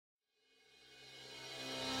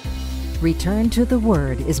Return to the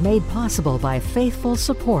Word is made possible by faithful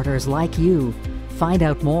supporters like you. Find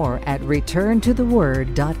out more at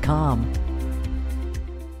returntotheword.com.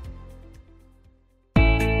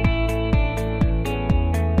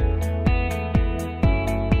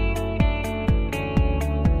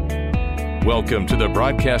 Welcome to the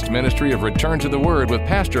broadcast ministry of Return to the Word with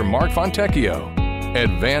Pastor Mark Fontecchio,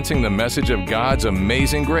 advancing the message of God's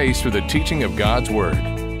amazing grace through the teaching of God's Word.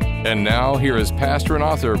 And now, here is pastor and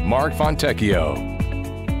author Mark Fontecchio.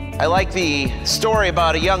 I like the story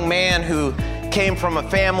about a young man who came from a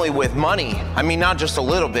family with money. I mean, not just a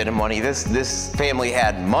little bit of money. This family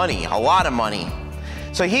had money, a lot of money.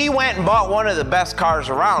 So he went and bought one of the best cars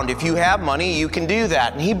around. If you have money, you can do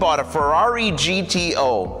that. And he bought a Ferrari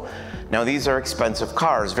GTO. Now, these are expensive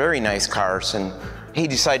cars, very nice cars. And he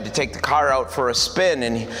decided to take the car out for a spin,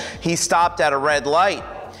 and he stopped at a red light.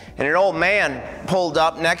 And an old man pulled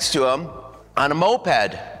up next to him on a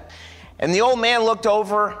moped. And the old man looked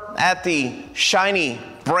over at the shiny,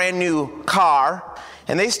 brand new car,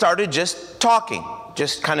 and they started just talking,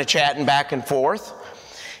 just kind of chatting back and forth.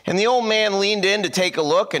 And the old man leaned in to take a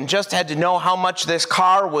look and just had to know how much this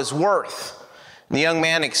car was worth. And the young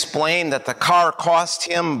man explained that the car cost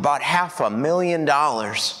him about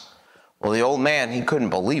 $500,000. Well, the old man, he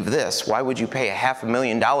couldn't believe this. Why would you pay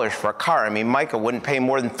 $500,000 for a car? I mean, Micah wouldn't pay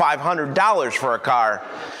more than $500 for a car.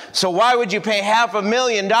 So why would you pay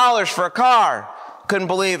 $500,000 for a car? Couldn't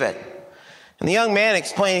believe it. And the young man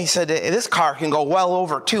explained, he said, this car can go well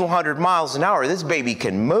over 200 miles an hour. This baby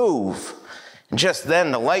can move. And just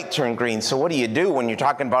then the light turned green. So what do you do when you're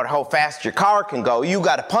talking about how fast your car can go? You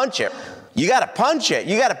got to punch it. You got to punch it.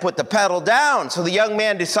 You got to put the pedal down. So the young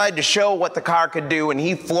man decided to show what the car could do, and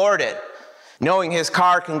he floored it, knowing his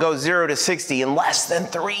car can go 0 to 60 in less than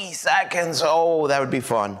 3 seconds. Oh, that would be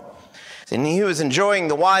fun. And he was enjoying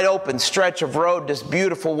the wide open stretch of road, this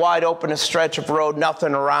beautiful wide open stretch of road,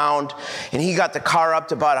 nothing around. And he got the car up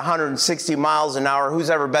to about 160 miles an hour. Who's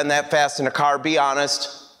ever been that fast in a car? Be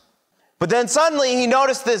honest. But then suddenly he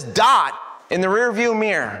noticed this dot in the rearview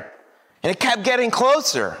mirror, and it kept getting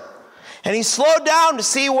closer. And he slowed down to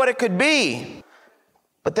see what it could be.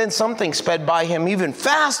 But then something sped by him even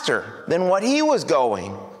faster than what he was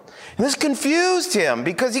going. And this confused him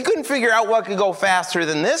because he couldn't figure out what could go faster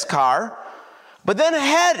than this car. But then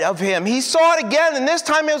ahead of him, he saw it again, and this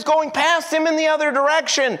time it was going past him in the other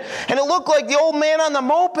direction. And it looked like the old man on the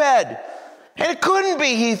moped. And it couldn't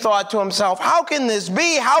be, he thought to himself. How can this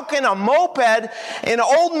be? How can a moped and an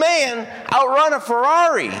old man outrun a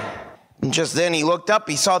Ferrari? And just then he looked up,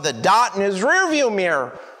 he saw the dot in his rearview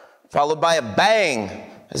mirror, followed by a bang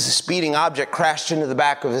as a speeding object crashed into the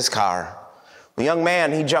back of his car. The young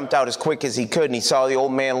man, he jumped out as quick as he could, and he saw the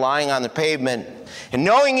old man lying on the pavement. And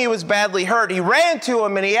knowing he was badly hurt, he ran to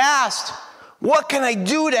him and he asked, "What can I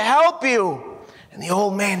do to help you?" And the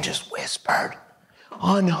old man just whispered,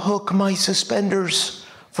 "Unhook my suspenders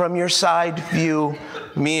from your side view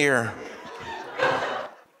mirror."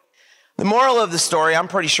 The moral of the story, I'm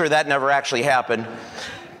pretty sure that never actually happened.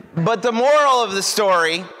 But the moral of the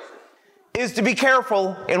story is to be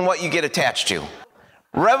careful in what you get attached to.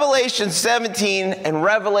 Revelation 17 and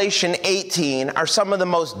Revelation 18 are some of the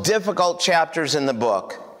most difficult chapters in the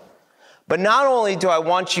book. But not only do I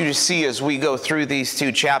want you to see as we go through these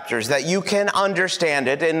two chapters that you can understand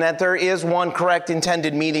it and that there is one correct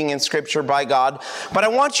intended meaning in Scripture by God, but I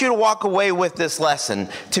want you to walk away with this lesson,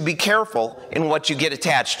 to be careful in what you get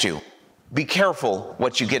attached to. Be careful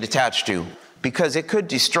what you get attached to, because it could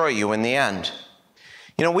destroy you in the end.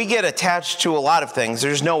 You know, we get attached to a lot of things.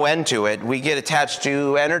 There's no end to it. We get attached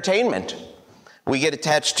to entertainment. We get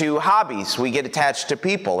attached to hobbies. We get attached to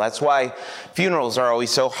people. That's why funerals are always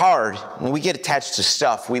so hard. We get attached to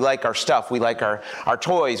stuff. We like our stuff. We like our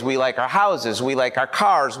toys. We like our houses. We like our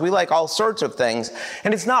cars. We like all sorts of things.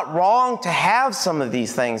 And it's not wrong to have some of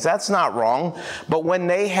these things. That's not wrong. But when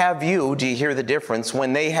they have you, do you hear the difference?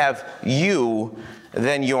 When they have you,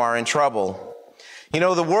 then you are in trouble. You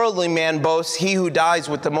know, the worldly man boasts, he who dies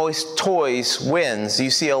with the most toys wins. You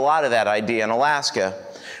see a lot of that idea in Alaska.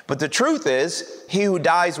 But the truth is, he who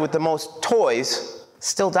dies with the most toys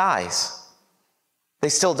still dies. They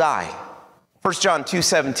still die. 1 John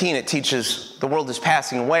 2:17, it teaches the world is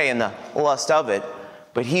passing away and the lust of it,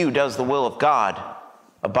 but he who does the will of God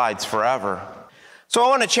abides forever. So I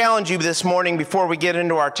want to challenge you this morning before we get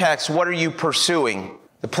into our text. What are you pursuing?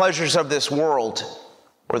 The pleasures of this world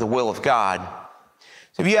or the will of God?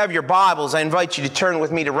 So if you have your Bibles, I invite you to turn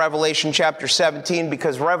with me to Revelation chapter 17,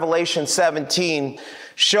 because Revelation 17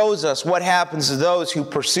 shows us what happens to those who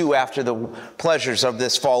pursue after the pleasures of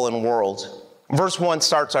this fallen world. Verse 1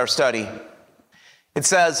 starts our study. It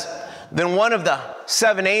says, Then one of the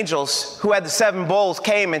 7 angels who had the 7 bowls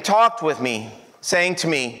came and talked with me, saying to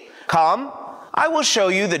me, "Come, I will show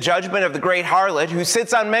you the judgment of the great harlot who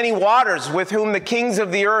sits on many waters, with whom the kings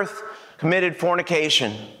of the earth committed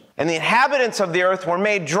fornication. And the inhabitants of the earth were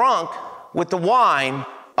made drunk with the wine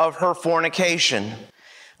of her fornication."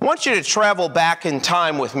 I want you to travel back in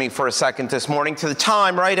time with me for a second this morning to the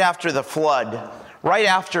time right after the flood, right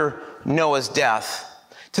after Noah's death,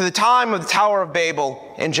 to the time of the Tower of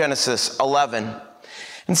Babel in Genesis 11.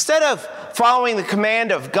 Instead of following the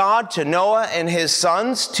command of God to Noah and his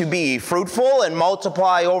sons to be fruitful and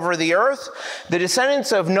multiply over the earth, the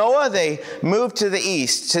descendants of Noah, they moved to the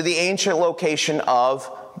east, to the ancient location of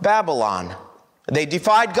Babylon. They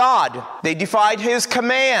defied God. They defied his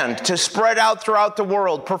command to spread out throughout the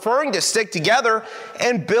world, preferring to stick together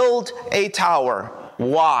and build a tower.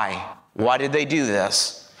 Why? Why did they do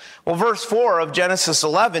this? Well, verse 4 of Genesis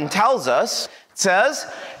 11 tells us, it says,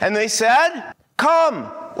 "And they said,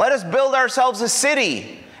 'Come, let us build ourselves a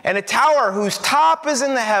city and a tower whose top is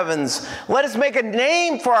in the heavens. Let us make a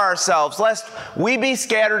name for ourselves, lest we be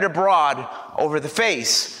scattered abroad over the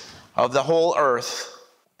face of the whole earth.'"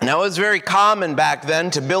 Now, it was very common back then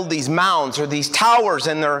to build these mounds or these towers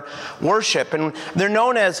in their worship, and they're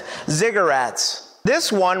known as ziggurats.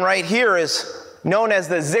 This one right here is known as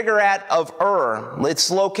the Ziggurat of Ur. It's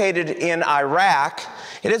located in Iraq.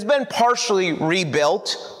 It has been partially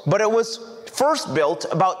rebuilt, but it was first built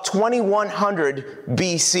about 2100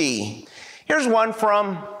 BC. Here's one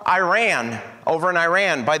from Iran, over in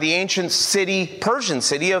Iran, by the ancient Persian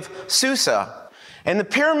city of Susa. And the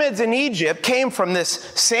pyramids in Egypt came from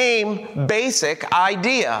this same basic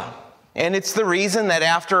idea. And it's the reason that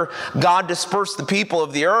after God dispersed the people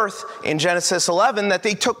of the earth in Genesis 11, that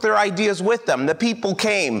they took their ideas with them. The people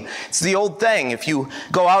came. It's the old thing. If you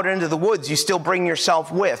go out into the woods, you still bring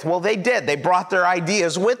yourself with. Well, they did. They brought their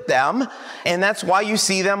ideas with them. And that's why you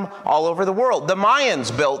see them all over the world. The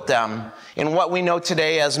Mayans built them in what we know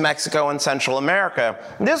today as Mexico and Central America.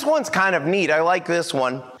 This one's kind of neat. I like this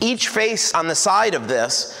one. Each face on the side of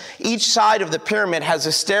this, each side of the pyramid has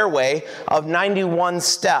a stairway of 91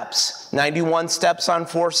 steps. 91 steps on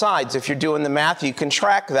 4 sides. If you're doing the math, you can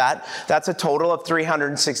track that. That's a total of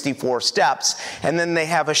 364 steps. And then they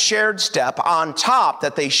have a shared step on top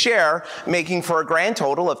that they share, making for a grand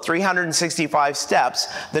total of 365 steps,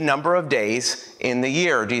 the number of days in the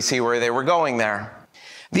year. Do you see where they were going there?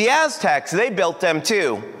 The Aztecs, they built them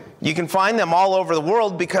too. You can find them all over the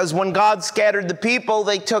world because when God scattered the people,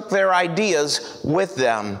 they took their ideas with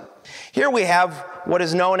them. Here we have what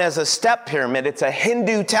is known as a step pyramid. It's a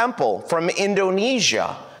Hindu temple from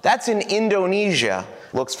Indonesia. That's in Indonesia.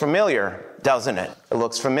 Looks familiar, doesn't it? It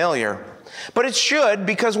looks familiar. But it should,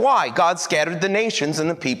 because why? God scattered the nations and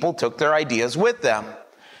the people took their ideas with them.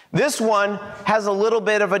 This one has a little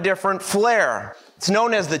bit of a different flair. It's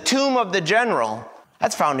known as the Tomb of the General.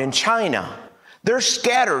 That's found in China. They're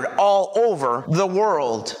scattered all over the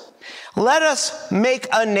world. Let us make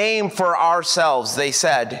a name for ourselves, they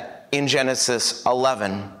said in Genesis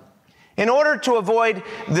 11. In order to avoid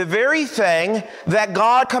the very thing that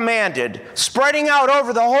God commanded, spreading out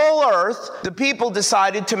over the whole earth, the people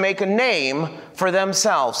decided to make a name for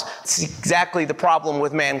themselves. It's exactly the problem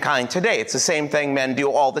with mankind today. It's the same thing men do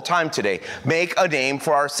all the time today. Make a name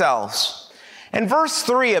for ourselves. And verse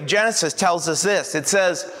 3 of Genesis tells us this. It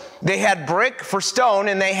says, they had brick for stone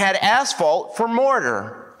and they had asphalt for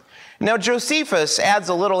mortar. Now Josephus adds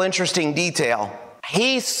a little interesting detail.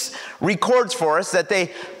 He records for us that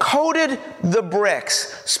they coated the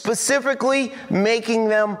bricks, specifically making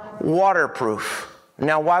them waterproof.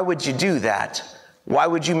 Now, why would you do that? Why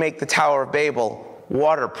would you make the Tower of Babel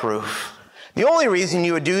waterproof? The only reason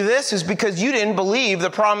you would do this is because you didn't believe the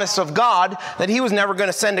promise of God that he was never going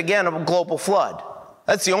to send again a global flood.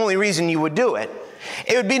 That's the only reason you would do it.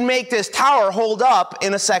 It would be to make this tower hold up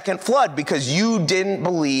in a second flood because you didn't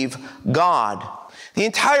believe God. The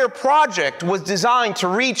entire project was designed to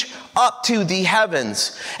reach up to the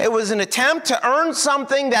heavens. It was an attempt to earn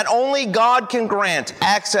something that only God can grant,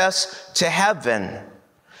 access to heaven.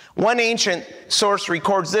 One ancient source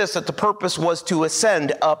records this, that the purpose was to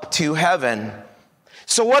ascend up to heaven.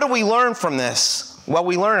 So what do we learn from this? Well,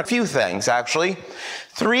 we learn a few things, actually.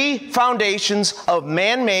 3 foundations of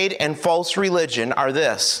man-made and false religion are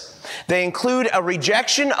this. They include a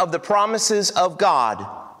rejection of the promises of God,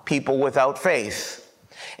 people without faith.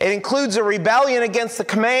 It includes a rebellion against the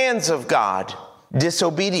commands of God,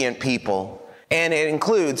 disobedient people. And it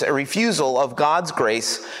includes a refusal of God's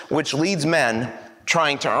grace, which leads men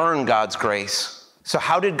trying to earn God's grace. So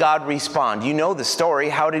how did God respond? You know the story.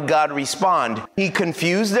 How did God respond? He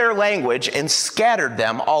confused their language and scattered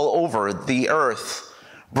them all over the earth.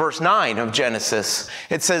 verse 9 of Genesis.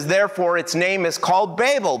 It says, therefore its name is called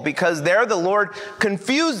Babel, because there the Lord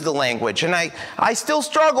confused the language. And I still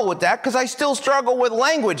struggle with that, because I still struggle with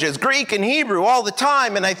languages, Greek and Hebrew, all the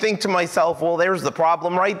time. And I think to myself, well, there's the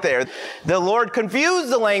problem right there. The Lord confused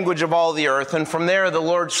the language of all the earth, and from there the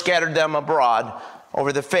Lord scattered them abroad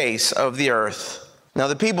over the face of the earth. Now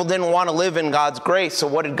the people didn't want to live in God's grace, so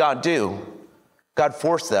what did God do? God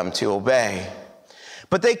forced them to obey.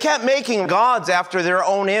 But they kept making gods after their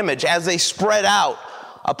own image as they spread out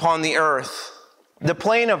upon the earth. The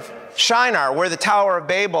plain of Shinar, where the Tower of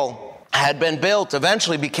Babel had been built,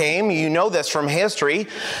 eventually became, you know this from history,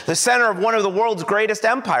 the center of one of the world's greatest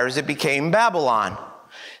empires. It became Babylon.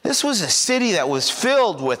 This was a city that was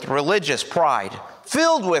filled with religious pride.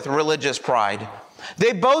 Filled with religious pride.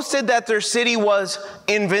 They boasted that their city was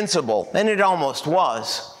invincible, and it almost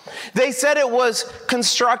was. They said it was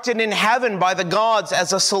constructed in heaven by the gods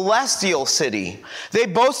as a celestial city. They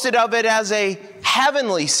boasted of it as a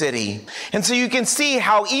heavenly city. And so you can see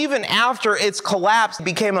how even after its collapse, it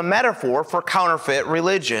became a metaphor for counterfeit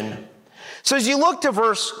religion. So as you look to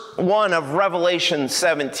verse 1 of Revelation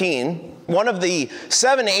 17, one of the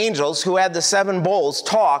 7 angels who had the 7 bowls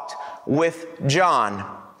talked with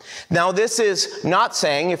John. Now, this is not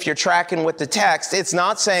saying, if you're tracking with the text, it's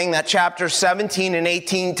not saying that chapters 17 and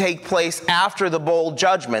 18 take place after the bowl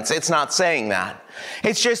judgments. It's not saying that.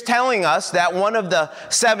 It's just telling us that one of the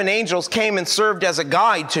 7 angels came and served as a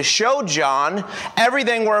guide to show John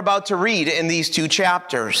everything we're about to read in these 2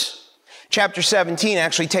 chapters. Chapter 17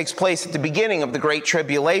 actually takes place at the beginning of the Great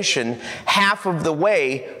Tribulation, half of the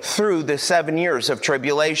way through the 7 years of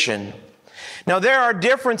tribulation. Now, there are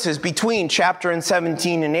differences between chapter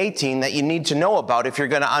 17 and 18 that you need to know about if you're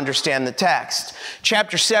going to understand the text.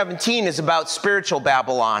 Chapter 17 is about spiritual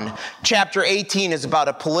Babylon. Chapter 18 is about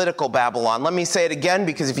a political Babylon. Let me say it again,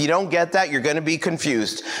 because if you don't get that, you're going to be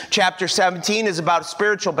confused. Chapter 17 is about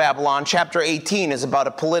spiritual Babylon. Chapter 18 is about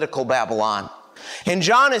a political Babylon. And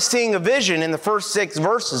John is seeing a vision in the first 6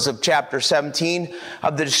 verses of chapter 17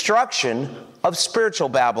 of the destruction of spiritual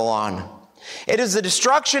Babylon. It is the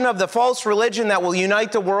destruction of the false religion that will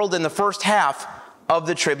unite the world in the first half of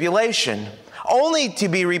the tribulation, only to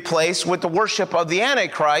be replaced with the worship of the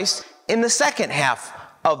Antichrist in the second half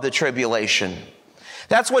of the tribulation.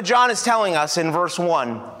 That's what John is telling us in verse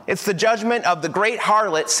 1. It's the judgment of the great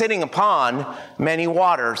harlot sitting upon many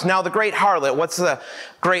waters. Now, the great harlot, what's the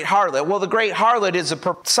great harlot? Well, the great harlot is a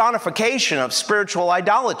personification of spiritual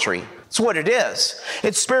idolatry. That's what it is.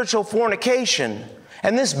 It's spiritual fornication.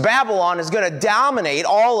 And this Babylon is going to dominate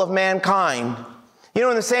all of mankind. You know,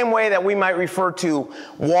 in the same way that we might refer to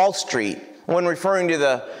Wall Street when referring to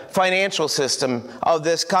the financial system of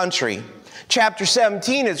this country. Chapter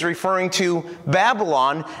 17 is referring to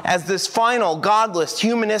Babylon as this final, godless,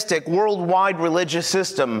 humanistic, worldwide religious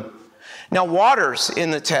system. Now, waters in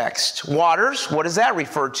the text. Waters, what does that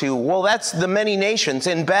refer to? Well, that's the many nations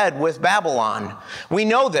in bed with Babylon. We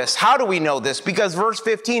know this. How do we know this? Because verse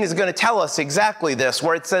 15 is going to tell us exactly this,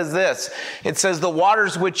 where it says this. It says, the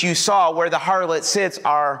waters which you saw where the harlot sits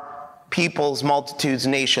are peoples, multitudes,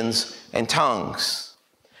 nations, and tongues.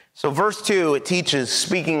 So verse 2, it teaches,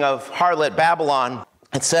 speaking of harlot Babylon,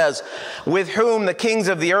 it says, with whom the kings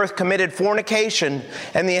of the earth committed fornication,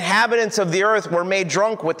 and the inhabitants of the earth were made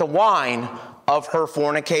drunk with the wine of her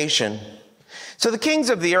fornication. So the kings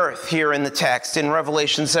of the earth here in the text in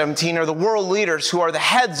Revelation 17 are the world leaders who are the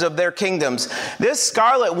heads of their kingdoms. This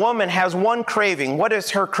scarlet woman has one craving. What is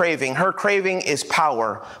her craving? Her craving is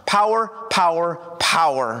power. Power, power,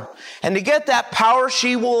 power. And to get that power,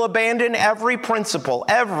 she will abandon every principle,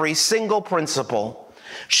 every single principle.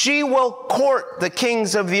 She will court the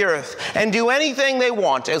kings of the earth and do anything they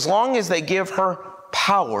want as long as they give her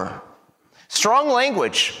power. Strong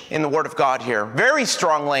language in the Word of God here. Very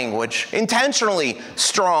strong language. Intentionally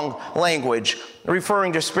strong language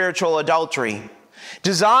referring to spiritual adultery.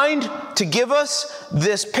 Designed to give us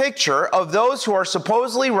this picture of those who are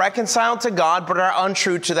supposedly reconciled to God but are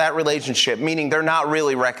untrue to that relationship, meaning they're not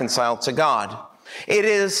really reconciled to God. It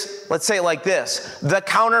is, let's say it like this, the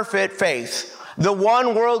counterfeit faith. The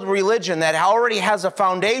one world religion that already has a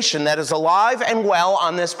foundation that is alive and well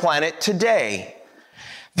on this planet today.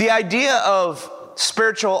 The idea of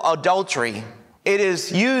spiritual adultery, it is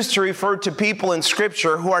used to refer to people in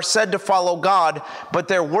Scripture who are said to follow God, but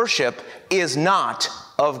their worship is not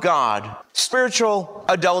of God. Spiritual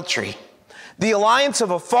adultery. The alliance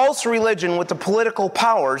of a false religion with the political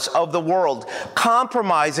powers of the world,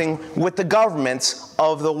 compromising with the governments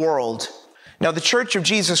of the world. Now, the Church of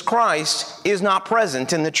Jesus Christ is not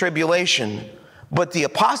present in the tribulation, but the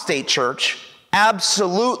apostate church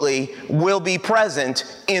absolutely will be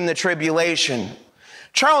present in the tribulation.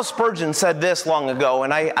 Charles Spurgeon said this long ago,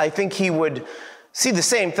 and I think he would see the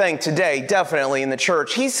same thing today, definitely in the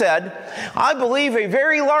church. He said, "I believe a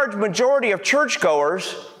very large majority of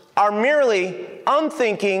churchgoers are merely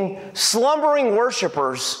unthinking, slumbering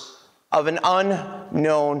worshipers of an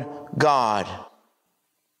unknown God."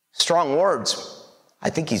 Strong words. I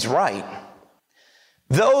think he's right.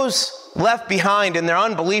 Those left behind in their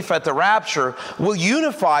unbelief at the rapture will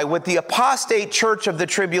unify with the apostate church of the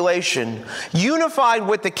tribulation, unified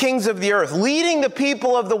with the kings of the earth, leading the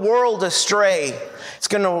people of the world astray. It's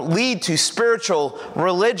going to lead to spiritual,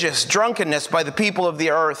 religious drunkenness by the people of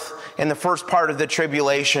the earth in the first part of the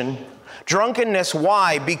tribulation. Drunkenness,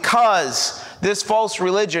 why? Because this false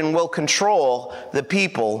religion will control the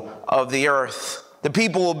people of the earth. The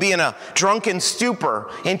people will be in a drunken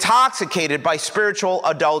stupor, intoxicated by spiritual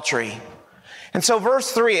adultery. And so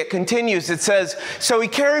verse 3, it continues. It says, "So he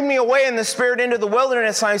carried me away in the spirit into the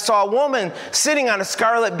wilderness, and I saw a woman sitting on a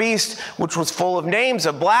scarlet beast, which was full of names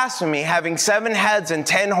of blasphemy, having 7 heads and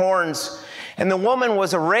 10 horns. And the woman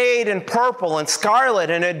was arrayed in purple and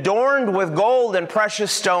scarlet, and adorned with gold and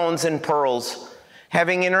precious stones and pearls,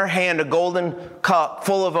 having in her hand a golden cup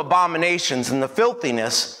full of abominations and the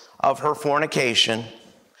filthiness of her fornication."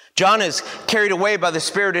 John is carried away by the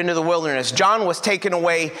Spirit into the wilderness. John was taken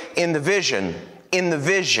away in the vision,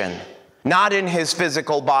 not in his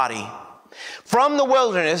physical body. From the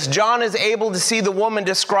wilderness, John is able to see the woman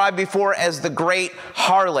described before as the great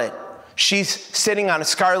harlot. She's sitting on a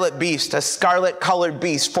scarlet beast, a scarlet-colored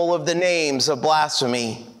beast full of the names of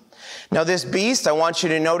blasphemy. Now this beast, I want you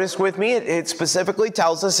to notice with me, it specifically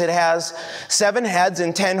tells us it has 7 heads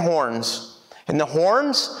and 10 horns. And the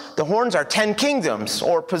horns are 10 kingdoms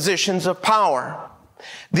or positions of power.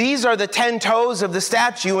 These are the 10 toes of the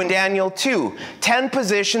statue in Daniel 2. 10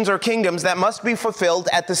 positions or kingdoms that must be fulfilled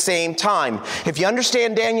at the same time. If you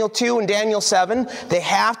understand Daniel 2 and Daniel 7, they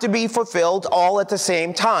have to be fulfilled all at the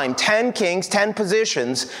same time. 10 kings, 10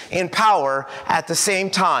 positions in power at the same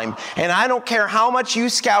time. And I don't care how much you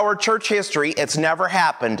scour church history, it's never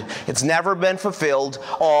happened. It's never been fulfilled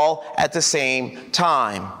all at the same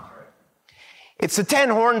time. It's the 10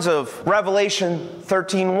 horns of Revelation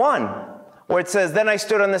 13:1, where it says, "Then I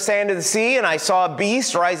stood on the sand of the sea, and I saw a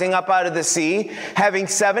beast rising up out of the sea, having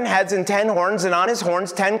 7 heads and 10 horns, and on his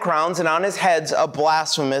horns 10 crowns, and on his heads a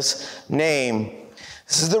blasphemous name."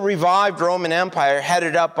 This is the revived Roman Empire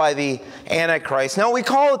headed up by the Antichrist. Now we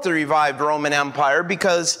call it the revived Roman Empire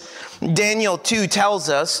because Daniel 2 tells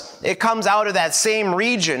us it comes out of that same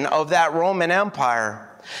region of that Roman Empire.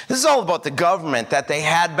 This is all about the government that they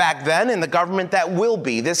had back then and the government that will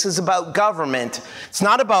be. This is about government. It's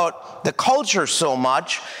not about the culture so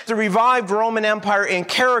much. The revived Roman Empire in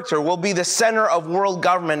character will be the center of world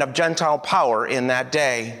government of Gentile power in that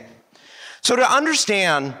day. So to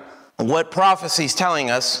understand what prophecy is telling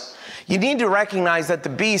us, you need to recognize that the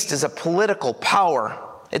beast is a political power.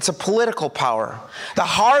 It's a political power. The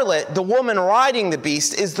harlot, the woman riding the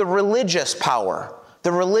beast, is the religious power.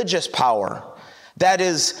 The religious power. That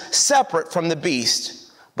is separate from the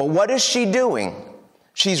beast. But what is she doing?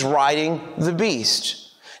 She's riding the beast.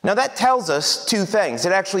 Now that tells us 2 things.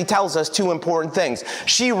 It actually tells us 2 important things.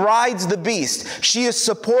 She rides the beast. She is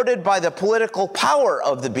supported by the political power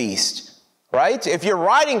of the beast. Right? If you're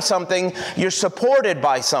riding something, you're supported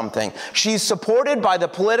by something. She's supported by the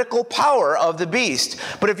political power of the beast.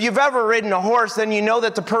 But if you've ever ridden a horse, then you know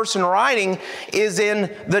that the person riding is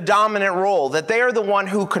in the dominant role, that they are the one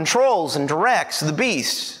who controls and directs the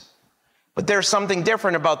beast. But there's something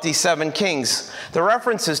different about these 7 kings. The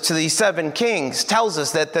references to these 7 kings tells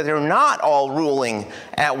us that they're not all ruling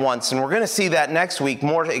at once. And we're going to see that next week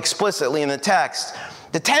more explicitly in the text.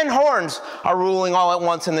 The 10 horns are ruling all at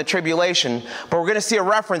once in the tribulation, but we're going to see a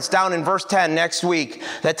reference down in verse 10 next week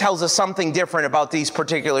that tells us something different about these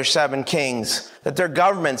particular 7 kings, that their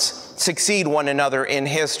governments succeed one another in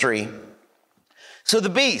history. So the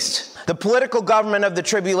beast, the political government of the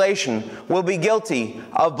tribulation, will be guilty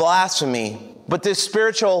of blasphemy. But this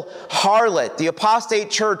spiritual harlot, the apostate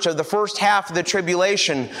church of the first half of the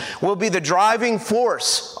tribulation, will be the driving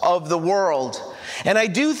force of the world. And I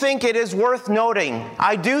do think it is worth noting,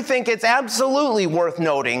 I do think it's absolutely worth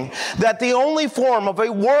noting that the only form of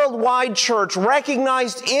a worldwide church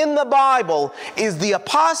recognized in the Bible is the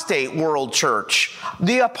apostate world church.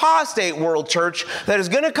 The apostate world church that is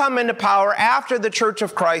going to come into power after the church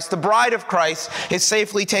of Christ, the bride of Christ, is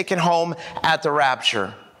safely taken home at the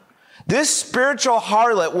rapture. This spiritual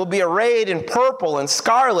harlot will be arrayed in purple and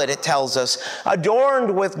scarlet, it tells us,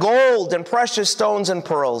 adorned with gold and precious stones and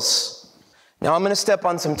pearls. Now, I'm going to step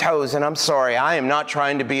on some toes, and I'm sorry. I am not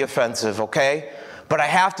trying to be offensive, okay? But I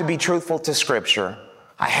have to be truthful to Scripture.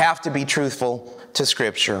 I have to be truthful to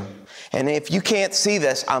Scripture. And if you can't see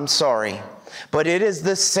this, I'm sorry. But it is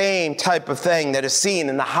the same type of thing that is seen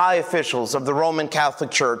in the high officials of the Roman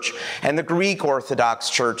Catholic Church and the Greek Orthodox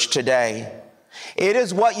Church today. It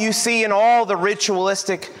is what you see in all the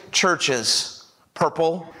ritualistic churches.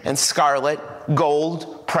 Purple and scarlet,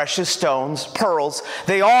 gold, precious stones, pearls.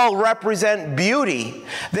 They all represent beauty.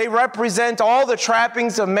 They represent all the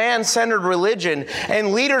trappings of man-centered religion,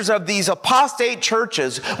 and leaders of these apostate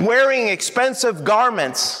churches wearing expensive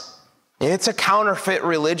garments. It's a counterfeit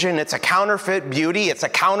religion. It's a counterfeit beauty. It's a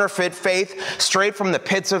counterfeit faith straight from the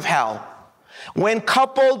pits of hell. When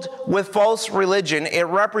coupled with false religion, it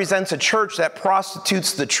represents a church that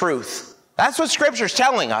prostitutes the truth. That's what Scripture's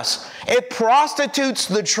telling us. It prostitutes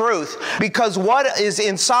the truth because what is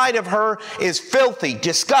inside of her is filthy,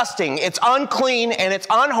 disgusting, it's unclean, and it's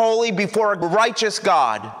unholy before a righteous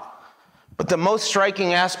God. But the most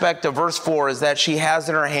striking aspect of verse 4 is that she has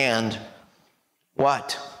in her hand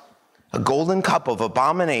what? A golden cup of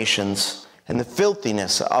abominations and the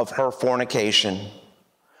filthiness of her fornication.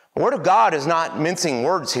 The Word of God is not mincing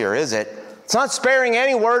words here, is it? It's not sparing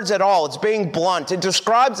any words at all. It's being blunt. It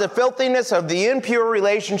describes the filthiness of the impure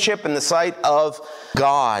relationship in the sight of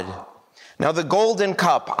God. Now, the golden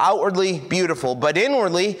cup, outwardly beautiful, but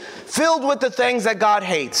inwardly filled with the things that God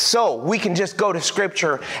hates. So we can just go to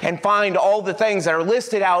Scripture and find all the things that are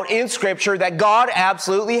listed out in Scripture that God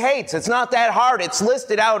absolutely hates. It's not that hard. It's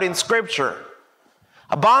listed out in Scripture.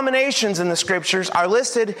 Abominations in the Scriptures are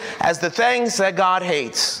listed as the things that God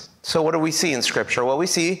hates. So what do we see in Scripture? Well, we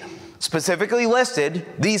see specifically listed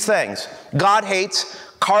these things. God hates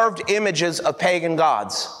carved images of pagan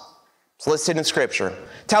gods. It's listed in Scripture.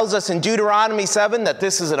 It tells us in Deuteronomy 7 that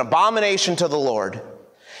this is an abomination to the Lord.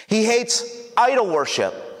 He hates idol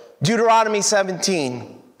worship. Deuteronomy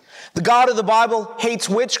 17. The God of the Bible hates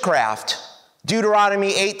witchcraft.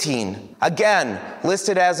 Deuteronomy 18. Again,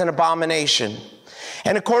 listed as an abomination.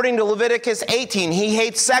 And according to Leviticus 18, he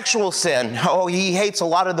hates sexual sin. Oh, he hates a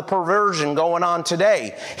lot of the perversion going on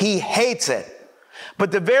today. He hates it. But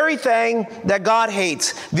the very thing that God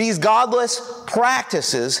hates, these godless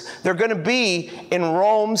practices, they're going to be in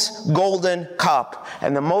Rome's golden cup.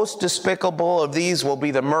 And the most despicable of these will be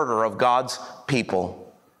the murder of God's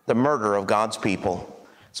people. The murder of God's people.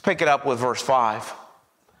 Let's pick it up with verse 5.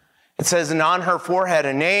 It says, and on her forehead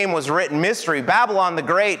a name was written, Mystery, Babylon the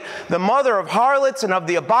Great, the mother of harlots and of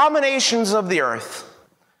the abominations of the earth.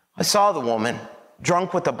 I saw the woman,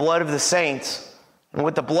 drunk with the blood of the saints and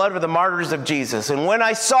with the blood of the martyrs of Jesus. And when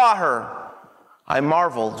I saw her, I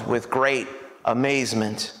marveled with great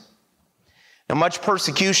amazement. Now, much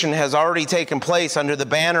persecution has already taken place under the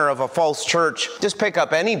banner of a false church. Just pick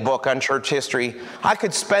up any book on church history. I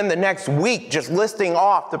could spend the next week just listing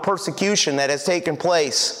off the persecution that has taken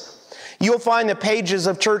place. You'll find the pages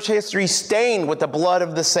of church history stained with the blood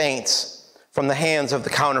of the saints from the hands of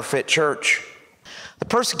the counterfeit church. The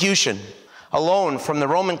persecution alone from the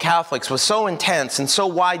Roman Catholics was so intense and so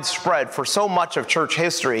widespread for so much of church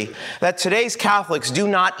history that today's Catholics do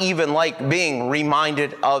not even like being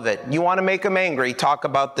reminded of it. You want to make them angry? Talk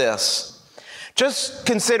about this. Just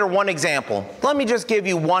consider one example. Let me just give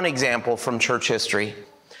you one example from church history.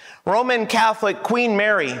 Roman Catholic Queen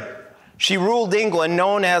Mary, she ruled England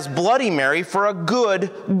known as Bloody Mary for a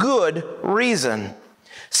good reason.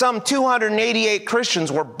 Some 288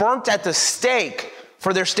 Christians were burnt at the stake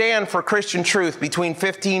for their stand for Christian truth between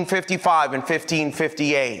 1555 and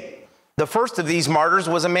 1558. The first of these martyrs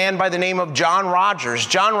was a man by the name of John Rogers.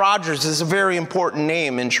 John Rogers is a very important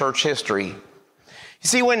name in church history. You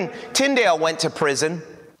see, when Tyndale went to prison,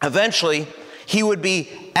 eventually he would be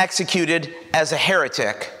executed as a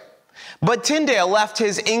heretic. But Tyndale left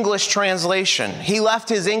his English translation. He left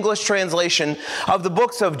his English translation of the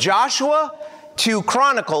books of Joshua to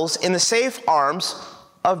Chronicles in the safe arms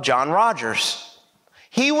of John Rogers.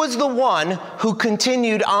 He was the one who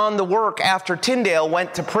continued on the work after Tyndale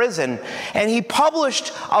went to prison, and he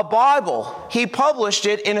published a Bible. He published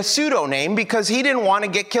it in a pseudonym because he didn't want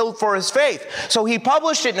to get killed for his faith. So he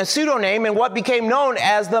published it in a pseudonym in what became known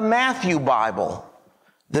as the Matthew Bible,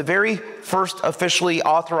 the very first officially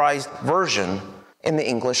authorized version in the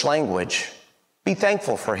English language. Be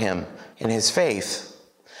thankful for him in his faith.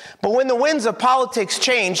 But when the winds of politics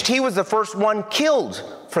changed, he was the first one killed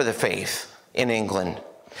for the faith in England.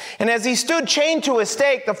 And as he stood chained to a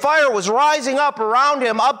stake, the fire was rising up around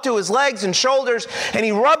him, up to his legs and shoulders, and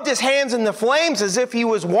he rubbed his hands in the flames as if he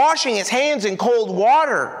was washing his hands in cold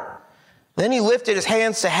water. Then he lifted his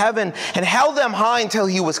hands to heaven and held them high until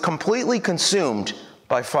he was completely consumed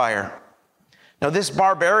by fire. Now, this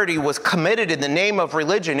barbarity was committed in the name of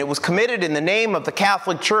religion. It was committed in the name of the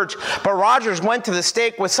Catholic Church. But Rogers went to the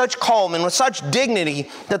stake with such calm and with such dignity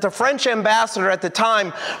that the French ambassador at the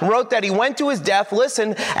time wrote that he went to his death,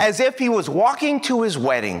 listen, as if he was walking to his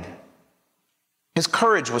wedding. His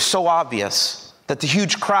courage was so obvious that the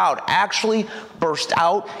huge crowd actually burst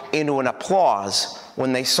out into an applause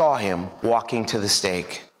when they saw him walking to the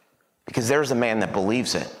stake. Because there's a man that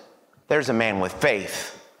believes it. There's a man with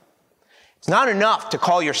faith. It's not enough to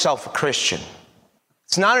call yourself a Christian.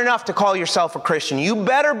 It's not enough to call yourself a Christian. You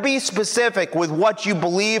better be specific with what you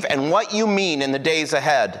believe and what you mean in the days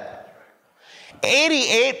ahead.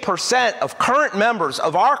 88% of current members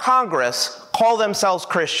of our Congress call themselves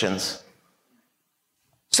Christians.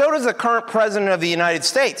 So does the current president of the United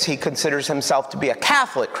States. He considers himself to be a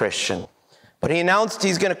Catholic Christian. But he announced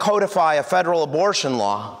he's going to codify a federal abortion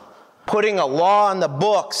law, putting a law on the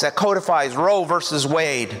books that codifies Roe versus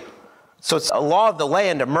Wade. So it's a law of the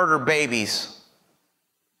land to murder babies,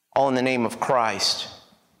 all in the name of Christ.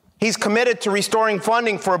 He's committed to restoring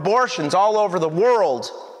funding for abortions all over the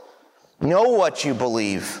world. Know what you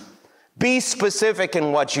believe. Be specific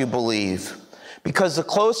in what you believe. Because the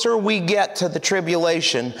closer we get to the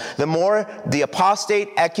tribulation, the more the apostate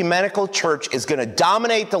ecumenical church is going to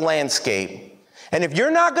dominate the landscape. And if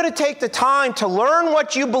you're not going to take the time to learn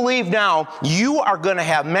what you believe now, you are going to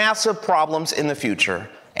have massive problems in the future.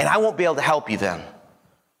 And I won't be able to help you then.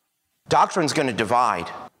 Doctrine's going to divide.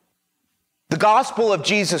 The gospel of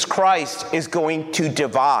Jesus Christ is going to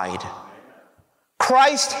divide.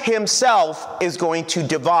 Christ himself is going to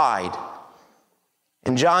divide.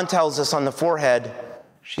 And John tells us on the forehead,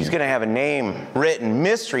 she's going to have a name written,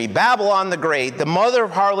 Mystery, Babylon the Great, the mother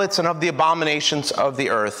of harlots and of the abominations of the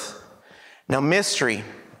earth. Now, mystery,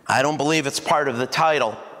 I don't believe it's part of the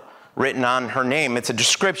title written on her name. It's a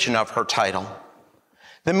description of her title.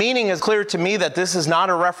 The meaning is clear to me that this is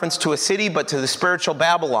not a reference to a city, but to the spiritual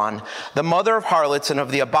Babylon, the mother of harlots and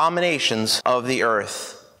of the abominations of the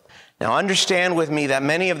earth. Now understand with me that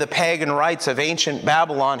many of the pagan rites of ancient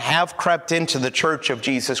Babylon have crept into the Church of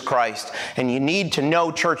Jesus Christ, and you need to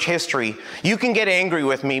know church history. You can get angry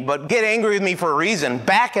with me, but get angry with me for a reason.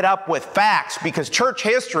 Back it up with facts, because church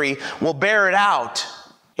history will bear it out.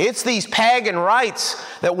 It's these pagan rites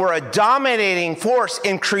that were a dominating force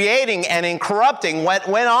in creating and in corrupting what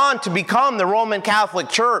went on to become the Roman Catholic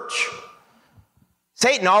Church.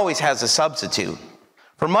 Satan always has a substitute.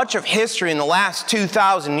 For much of history in the last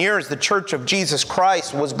 2,000 years, the Church of Jesus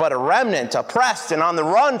Christ was but a remnant, oppressed and on the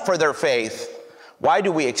run for their faith. Why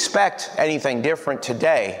do we expect anything different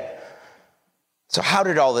today? So how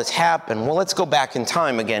did all this happen? Well, let's go back in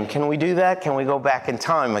time again. Can we do that? Can we go back in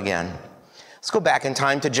time again? Let's go back in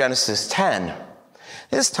time to Genesis 10.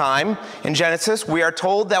 This time, in Genesis, we are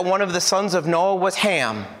told that one of the sons of Noah was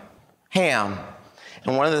Ham. And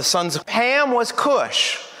one of the sons of Ham was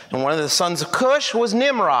Cush. And one of the sons of Cush was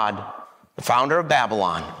Nimrod, the founder of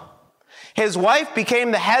Babylon. His wife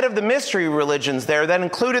became the head of the mystery religions there that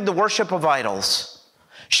included the worship of idols.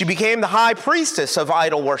 She became the high priestess of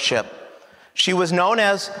idol worship. She was known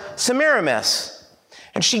as Semiramis.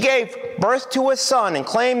 And she gave birth to a son and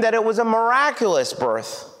claimed that it was a miraculous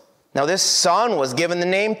birth. Now this son was given the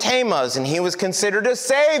name Tammuz, and he was considered a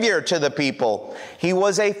savior to the people. He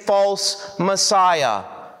was a false Messiah,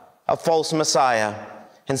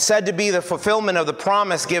 and said to be the fulfillment of the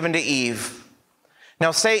promise given to Eve.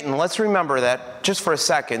 Now Satan, let's remember that just for a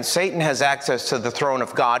second, Satan has access to the throne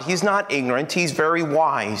of God. He's not ignorant, he's very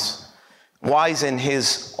wise in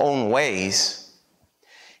his own ways.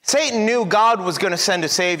 Satan knew God was going to send a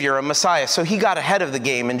savior, a Messiah, so he got ahead of the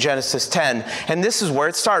game in Genesis 10. And this is where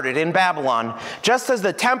it started, in Babylon. Just as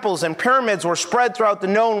the temples and pyramids were spread throughout the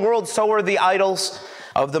known world, so were the idols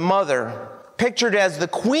of the mother, pictured as the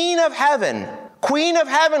Queen of Heaven. Queen of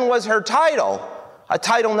Heaven was her title, a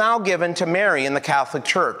title now given to Mary in the Catholic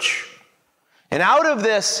Church. And out of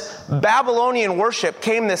this Babylonian worship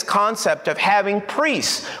came this concept of having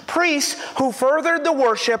priests who furthered the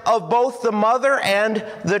worship of both the mother and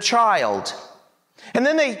the child. And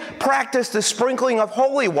then they practiced the sprinkling of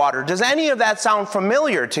holy water. Does any of that sound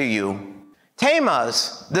familiar to you?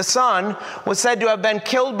 Tammuz, the son, was said to have been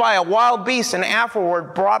killed by a wild beast and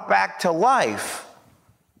afterward brought back to life.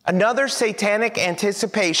 Another satanic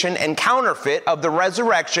anticipation and counterfeit of the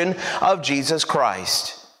resurrection of Jesus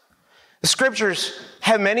Christ. The scriptures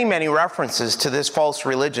have many, many references to this false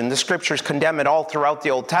religion. The scriptures condemn it all throughout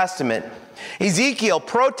the Old Testament. Ezekiel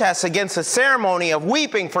protests against the ceremony of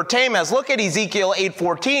weeping for Tammuz. Look at Ezekiel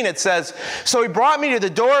 8:14. It says, "So he brought me to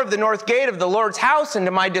the door of the north gate of the Lord's house, and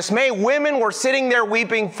to my dismay, women were sitting there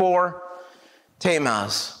weeping for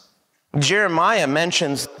Tammuz." Jeremiah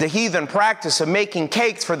mentions the heathen practice of making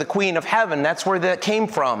cakes for the Queen of Heaven. That's where that came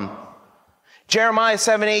from. Jeremiah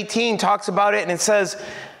 7:18 talks about it, and it says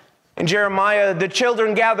in Jeremiah, the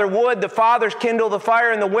children gather wood, the fathers kindle the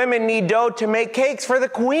fire, and the women knead dough to make cakes for the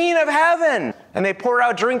Queen of Heaven. And they pour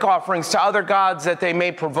out drink offerings to other gods that they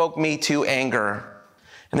may provoke me to anger.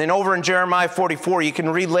 And then over in Jeremiah 44, you can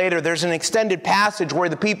read later, there's an extended passage where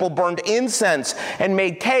the people burned incense and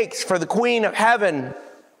made cakes for the Queen of Heaven.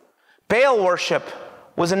 Baal worship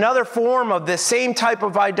was another form of this same type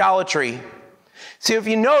of idolatry. See, if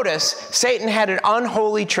you notice, Satan had an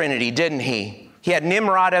unholy trinity, didn't he? He had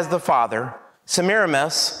Nimrod as the father,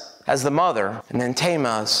 Semiramis as the mother, and then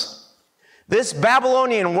Tammuz. This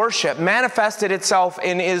Babylonian worship manifested itself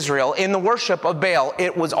in Israel in the worship of Baal.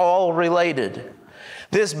 It was all related.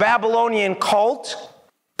 This Babylonian cult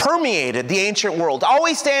permeated the ancient world,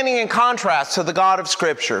 always standing in contrast to the God of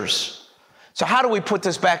Scriptures. So how do we put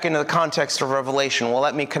this back into the context of Revelation? Well,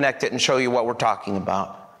 let me connect it and show you what we're talking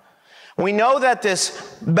about. We know that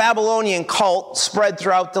this Babylonian cult spread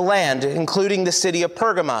throughout the land, including the city of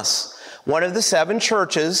Pergamos, one of the 7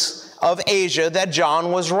 churches of Asia that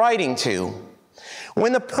John was writing to.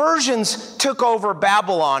 When the Persians took over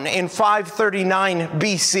Babylon in 539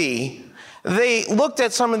 BC, they looked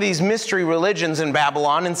at some of these mystery religions in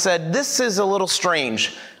Babylon and said, this is a little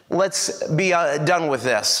strange. Let's be done with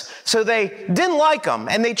this. So they didn't like them,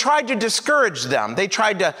 and they tried to discourage them. They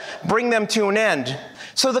tried to bring them to an end.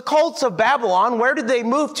 So the cults of Babylon, where did they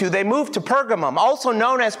move to? They moved to Pergamum, also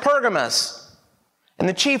known as Pergamos. And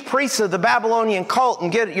the chief priests of the Babylonian cult,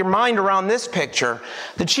 and get your mind around this picture,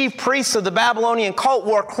 the chief priests of the Babylonian cult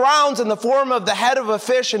wore crowns in the form of the head of a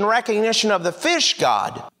fish in recognition of the fish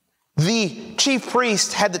god. The chief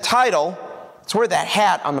priest had the title, it's where that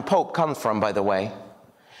hat on the Pope comes from, by the way.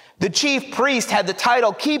 The chief priest had the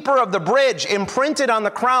title Keeper of the Bridge imprinted on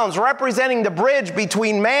the crowns, representing the bridge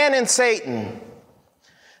between man and Satan.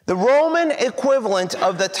 The Roman equivalent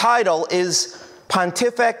of the title is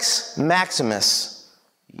Pontifex Maximus,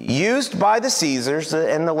 used by the Caesars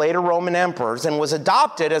and the later Roman emperors, and was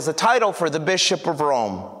adopted as the title for the Bishop of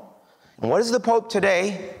Rome. And what is the Pope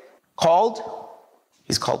today called?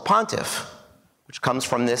 He's called Pontiff, which comes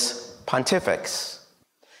from this Pontifex.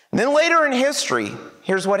 And then later in history,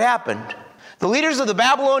 here's what happened. The leaders of the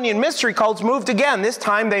Babylonian mystery cults moved again. This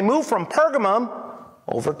time they moved from Pergamum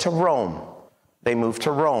over to Rome. They moved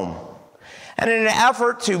to Rome. And in an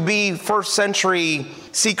effort to be first century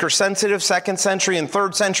seeker-sensitive, second century and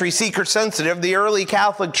third century seeker-sensitive, the early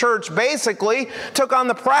Catholic Church basically took on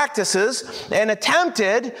the practices and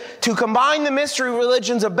attempted to combine the mystery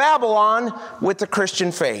religions of Babylon with the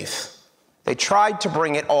Christian faith. They tried to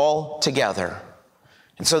bring it all together.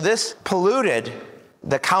 And so this polluted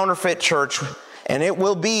the counterfeit church, and it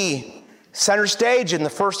will be center stage in the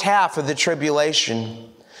first half of the tribulation.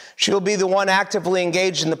 She'll be the one actively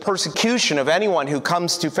engaged in the persecution of anyone who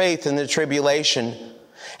comes to faith in the tribulation.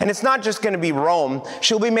 And it's not just going to be Rome.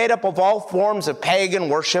 She'll be made up of all forms of pagan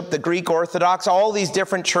worship, the Greek Orthodox, all these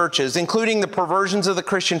different churches, including the perversions of the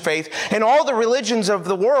Christian faith, and all the religions of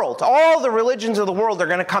the world. All the religions of the world are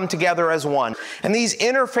going to come together as one. And these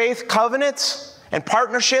interfaith covenants and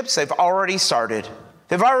partnerships, they've already started.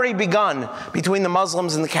 They've already begun between the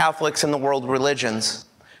Muslims and the Catholics and the world religions.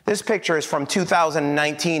 This picture is from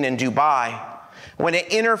 2019 in Dubai, when an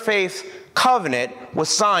interfaith covenant was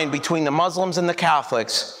signed between the Muslims and the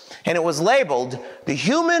Catholics, and it was labeled the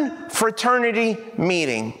Human Fraternity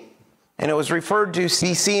Meeting. And it was referred to, be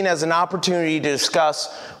seen as an opportunity to discuss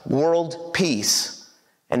world peace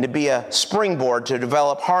and to be a springboard to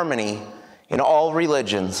develop harmony in all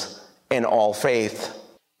religions and all faith.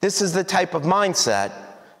 This is the type of mindset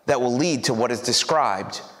that will lead to what is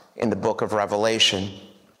described in the book of Revelation.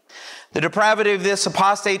 The depravity of this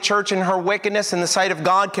apostate church and her wickedness in the sight of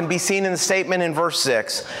God can be seen in the statement in verse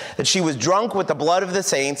 6, that she was drunk with the blood of the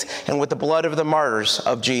saints and with the blood of the martyrs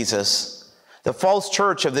of Jesus. The false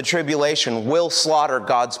church of the tribulation will slaughter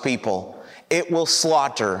God's people. It will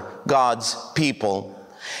slaughter God's people.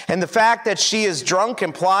 And the fact that she is drunk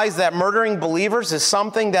implies that murdering believers is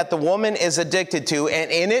something that the woman is addicted to,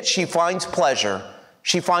 and in it she finds pleasure.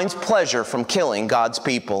 She finds pleasure from killing God's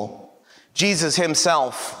people. Jesus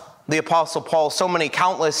himself, the Apostle Paul, so many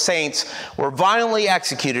countless saints were violently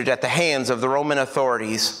executed at the hands of the Roman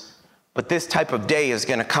authorities. But this type of day is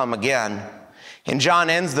going to come again. And John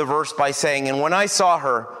ends the verse by saying, "And when I saw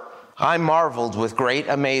her, I marveled with great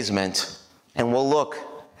amazement." And we'll look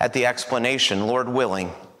at the explanation, Lord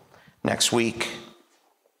willing, next week.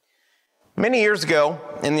 Many years ago,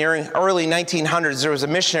 in the early 1900s, there was a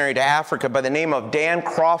missionary to Africa by the name of Dan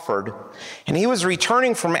Crawford, and he was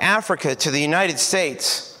returning from Africa to the United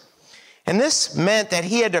States. And this meant that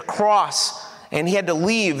he had to cross and he had to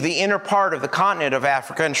leave the inner part of the continent of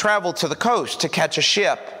Africa and travel to the coast to catch a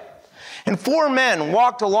ship. And 4 men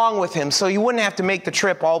walked along with him so he wouldn't have to make the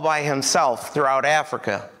trip all by himself throughout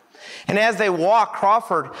Africa. And as they walked,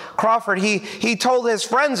 Crawford, he told his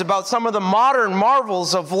friends about some of the modern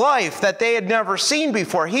marvels of life that they had never seen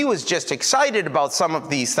before. He was just excited about some of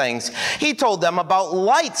these things. He told them about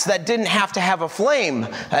lights that didn't have to have a flame.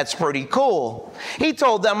 That's pretty cool. He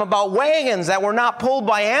told them about wagons that were not pulled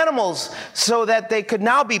by animals so that they could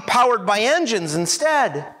now be powered by engines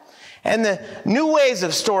instead. And the new ways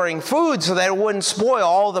of storing food so that it wouldn't spoil,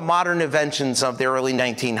 all the modern inventions of the early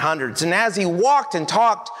 1900s. And as he walked and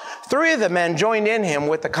talked, 3 of the men joined in him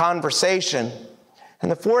with the conversation. And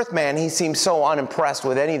the 4th man, he seemed so unimpressed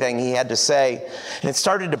with anything he had to say. And it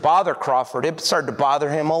started to bother Crawford. It started to bother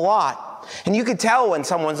him a lot. And you could tell when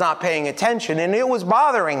someone's not paying attention, and it was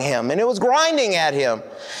bothering him, and it was grinding at him.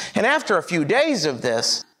 And after a few days of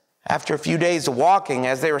this, after a few days of walking,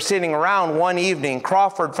 as they were sitting around one evening,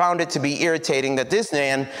 Crawford found it to be irritating that this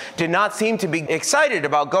man did not seem to be excited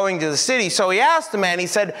about going to the city. So he asked the man, he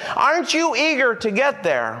said, "Aren't you eager to get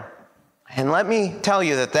there?" And let me tell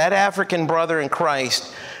you that African brother in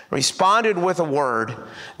Christ responded with a word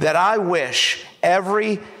that I wish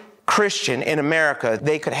every Christian in America,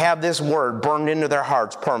 they could have this word burned into their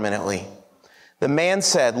hearts permanently. The man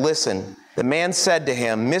said, listen, the man said to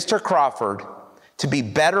him, "Mr. Crawford, to be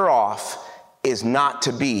better off is not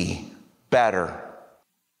to be better."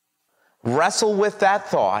 Wrestle with that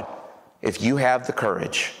thought if you have the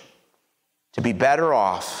courage. To be better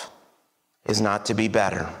off is not to be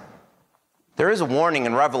better. There is a warning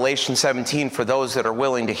in Revelation 17 for those that are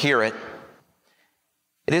willing to hear it.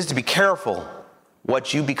 It is to be careful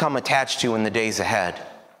what you become attached to in the days ahead.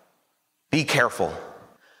 Be careful.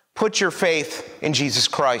 Put your faith in Jesus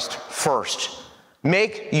Christ first.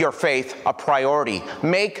 Make your faith a priority.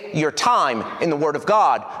 Make your time in the Word of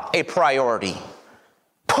God a priority.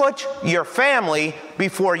 Put your family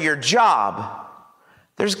before your job.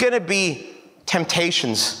 There's going to be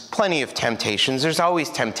temptations, plenty of temptations. There's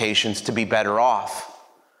always temptations to be better off.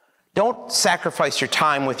 Don't sacrifice your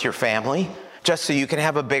time with your family just so you can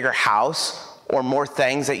have a bigger house or more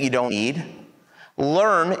things that you don't need.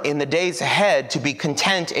 Learn in the days ahead to be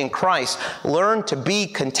content in Christ. Learn to be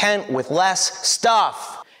content with less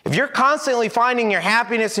stuff. If you're constantly finding your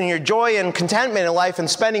happiness and your joy and contentment in life and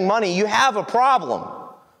spending money, you have a problem.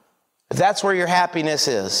 If that's where your happiness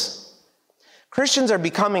is. Christians are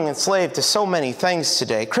becoming enslaved to so many things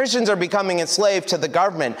today. Christians are becoming enslaved to the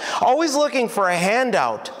government, always looking for a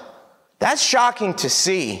handout. That's shocking to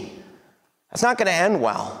see. That's not going to end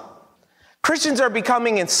well. Christians are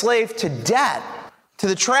becoming enslaved to debt, to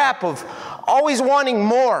the trap of always wanting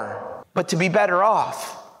more, but to be better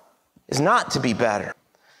off is not to be better.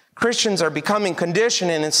 Christians are becoming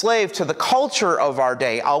conditioned and enslaved to the culture of our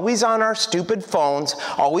day, always on our stupid phones,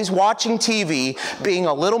 always watching TV, being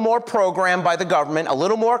a little more programmed by the government, a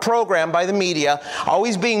little more programmed by the media,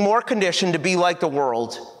 always being more conditioned to be like the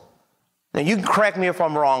world. Now, you can correct me if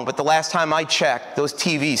I'm wrong, but the last time I checked, those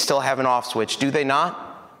TVs still have an off switch, do they not?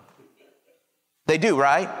 They do,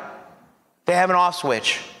 right? They have an off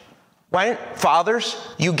switch. Why don't fathers,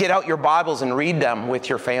 you get out your Bibles and read them with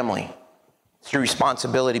your family. It's your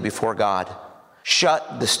responsibility before God.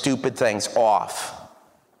 Shut the stupid things off.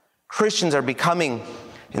 Christians are becoming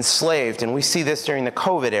enslaved, and we see this during the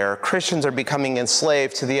COVID era. Christians are becoming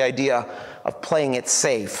enslaved to the idea of playing it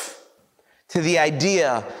safe, to the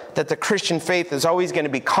idea that the Christian faith is always going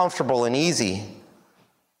to be comfortable and easy.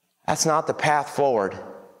 That's not the path forward.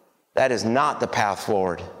 That is not the path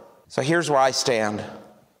forward. So here's where I stand.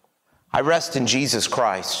 I rest in Jesus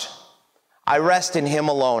Christ. I rest in Him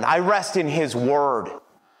alone. I rest in His Word.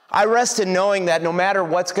 I rest in knowing that no matter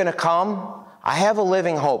what's going to come, I have a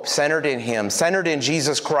living hope centered in Him, centered in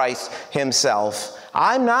Jesus Christ Himself.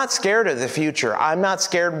 I'm not scared of the future. I'm not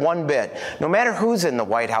scared one bit. No matter who's in the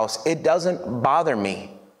White House, it doesn't bother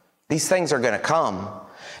me. These things are going to come.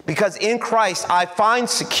 Because in Christ, I find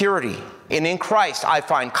security. And in Christ, I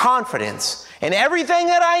find confidence. And everything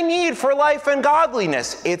that I need for life and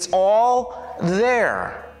godliness, it's all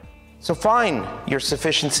there. So find your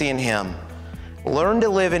sufficiency in Him. Learn to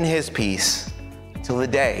live in His peace till the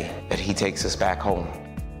day that He takes us back home.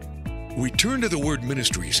 Return to the Word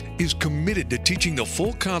Ministries is committed to teaching the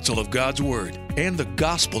full counsel of God's Word and the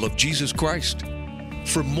gospel of Jesus Christ.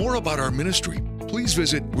 For more about our ministry, please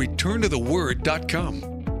visit returntotheword.com.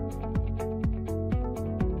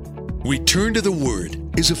 Return to the Word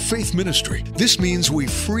is a faith ministry. This means we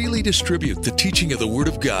freely distribute the teaching of the Word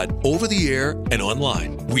of God over the air and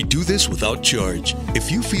online. We do this without charge.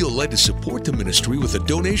 If you feel led to support the ministry with a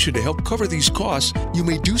donation to help cover these costs, you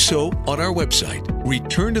may do so on our website,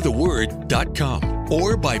 returntotheword.com,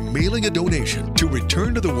 or by mailing a donation to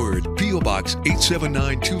Return to the Word, P.O. Box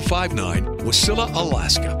 879259, Wasilla,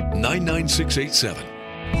 Alaska 99687.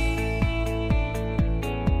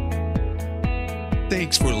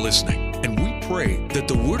 Thanks for listening, and we pray that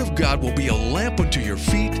the Word of God will be a lamp unto your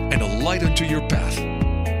feet and a light unto your path.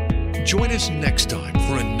 Join us next time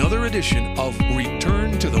for another edition of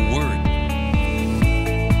Return to the Word.